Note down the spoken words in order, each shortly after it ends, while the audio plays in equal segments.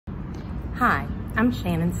Hi, I'm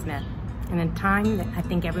Shannon Smith, and in a time that I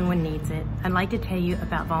think everyone needs it, I'd like to tell you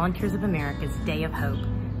about Volunteers of America's Day of Hope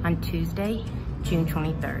on Tuesday, June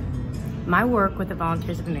 23rd. My work with the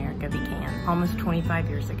Volunteers of America began almost 25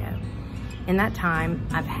 years ago. In that time,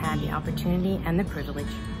 I've had the opportunity and the privilege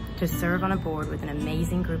to serve on a board with an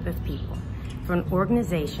amazing group of people for an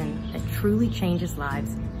organization that truly changes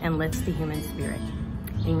lives and lifts the human spirit.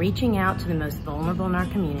 In reaching out to the most vulnerable in our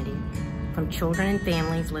community, from children and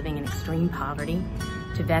families living in extreme poverty,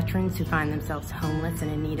 to veterans who find themselves homeless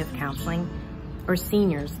and in need of counseling, or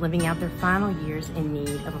seniors living out their final years in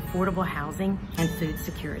need of affordable housing and food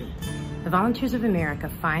security. The Volunteers of America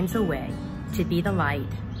finds a way to be the light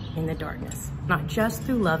in the darkness, not just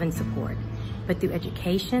through love and support, but through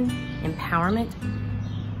education, empowerment,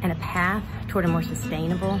 and a path toward a more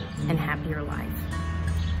sustainable and happier life.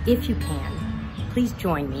 If you can, please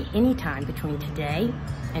join me anytime between today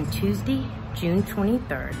and Tuesday, June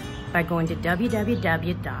 23rd by going to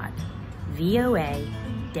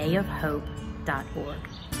www.voadayofhope.org.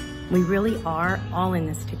 We really are all in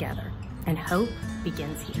this together, and hope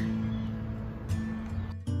begins here.